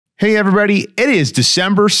Hey everybody, it is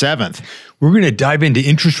December 7th. We're going to dive into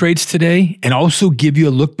interest rates today and also give you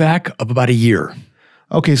a look back of about a year.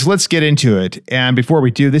 Okay, so let's get into it. And before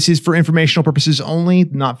we do, this is for informational purposes only,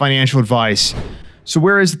 not financial advice. So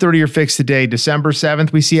where is the 30-year fix today? December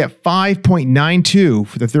 7th, we see at 5.92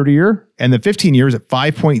 for the 30-year and the 15-year is at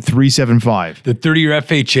 5.375. The 30-year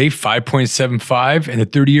FHA, 5.75, and the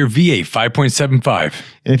 30-year VA, 5.75.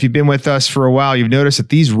 And if you've been with us for a while, you've noticed that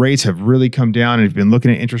these rates have really come down, and you've been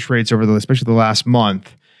looking at interest rates over especially the last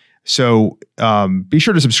month. So be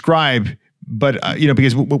sure to subscribe. But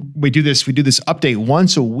because we do this update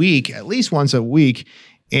once a week, at least once a week,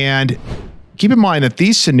 and keep in mind that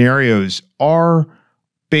these scenarios are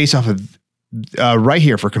based off of right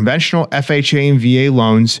here for conventional FHA and VA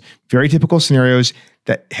loans, very typical scenarios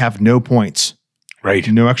that have no points, right?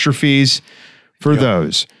 No extra fees for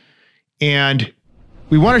those. And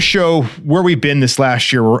we want to show where we've been this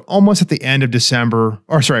last year. We're almost at the end of December,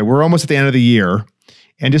 we're almost at the end of the year.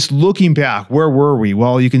 And just looking back, where were we?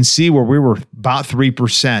 Well, you can see where we were about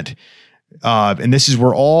 3%. And this is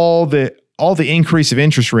where all the increase of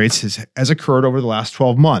interest rates has occurred over the last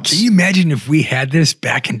 12 months. Can you imagine if we had this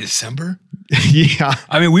back in December? Yeah.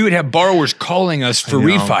 I mean, we would have borrowers calling us for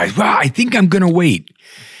refis. Wow, I think I'm going to wait.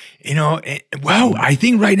 Wow, I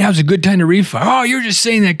think right now is a good time to refi. Oh, you're just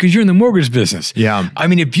saying that because you're in the mortgage business. Yeah. I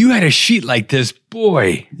mean, if you had a sheet like this,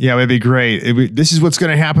 boy. Yeah, it'd be great. This is what's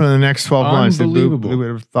going to happen in the next 12 months. Unbelievable. They would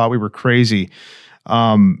have thought we were crazy.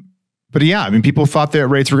 But yeah, I mean, people thought that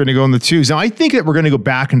rates were going to go in the twos. Now, I think that we're going to go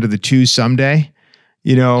back into the twos someday.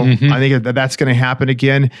 I think that that's going to happen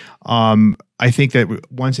again. I think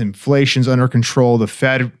that once inflation's under control, the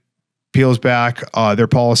Fed peels back their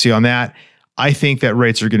policy on that. I think that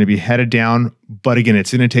rates are going to be headed down. But again,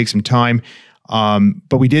 it's going to take some time.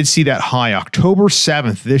 But we did see that high October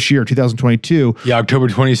 7th this year, 2022. Yeah, October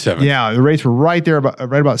 27th. Yeah, the rates were right there,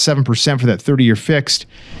 right about 7% for that 30-year fixed.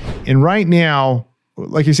 And right now,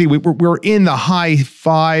 like you see, we're in the high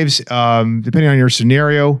fives, depending on your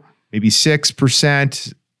scenario, maybe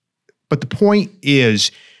 6%. But the point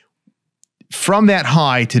is, from that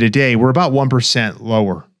high to today, we're about 1%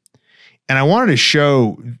 lower. And I wanted to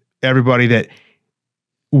show everybody that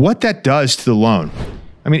what that does to the loan.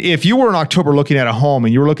 I mean, if you were in October looking at a home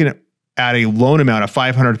and you were looking at a loan amount of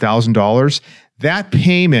 $500,000, that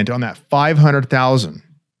payment on that $500,000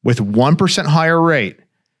 with 1% higher rate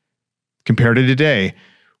compared to today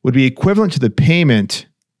would be equivalent to the payment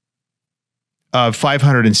of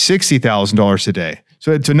 $560,000 today.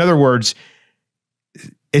 So in other words,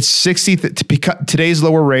 it's today's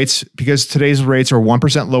lower rates, because today's rates are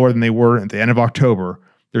 1% lower than they were at the end of October.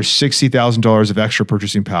 There's $60,000 of extra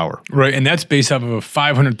purchasing power. Right, and that's based off of a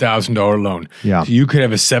 $500,000 loan. Yeah. So you could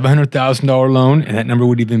have a $700,000 loan, and that number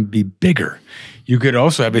would even be bigger. You could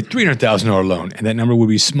also have a $300,000 loan, and that number would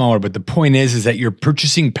be smaller. But the point is that your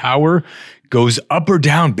purchasing power goes up or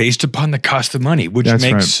down based upon the cost of money, which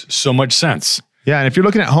makes so much sense. Yeah, and if you're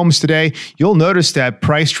looking at homes today, you'll notice that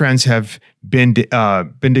price trends have been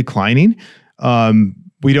declining.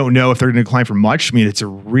 We don't know if they're going to decline for much. I mean,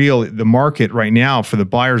 the market right now for the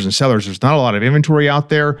buyers and sellers, there's not a lot of inventory out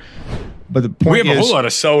there. But the point is, we have a whole lot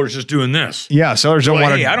of sellers just doing this. Yeah, sellers don't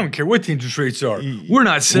want to. Hey, I don't care what the interest rates are. We're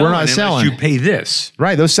not selling unless you pay this.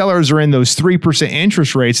 Right. Those sellers are in those 3%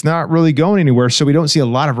 interest rates, not really going anywhere. So we don't see a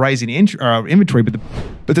lot of rising inventory. But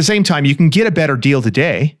at the same time, you can get a better deal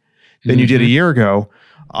today than you did a year ago.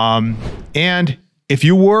 And if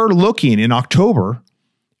you were looking in October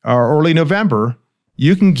or early November,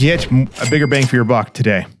 you can get a bigger bang for your buck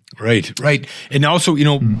today. Right, right. And also,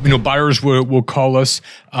 buyers will call us.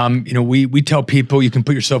 We tell people you can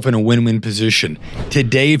put yourself in a win-win position.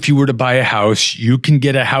 Today, if you were to buy a house, you can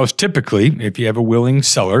get a house typically, if you have a willing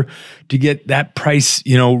seller, to get that price,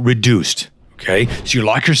 reduced. Okay. So you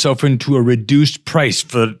lock yourself into a reduced price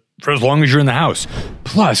for as long as you're in the house.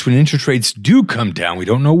 Plus, when interest rates do come down, we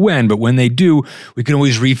don't know when, but when they do, we can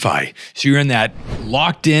always refi. So you're in that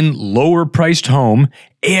locked in, lower priced home,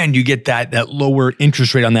 and you get that lower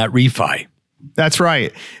interest rate on that refi. That's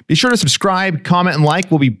right. Be sure to subscribe, comment, and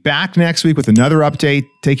like. We'll be back next week with another update.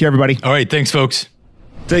 Take care, everybody. All right. Thanks, folks.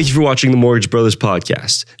 Thank you for watching the Mortgage Brothers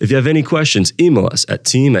podcast. If you have any questions, email us at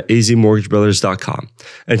team@azmortgagebrothers.com.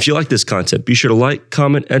 And if you like this content, be sure to like,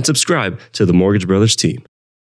 comment, and subscribe to the Mortgage Brothers team.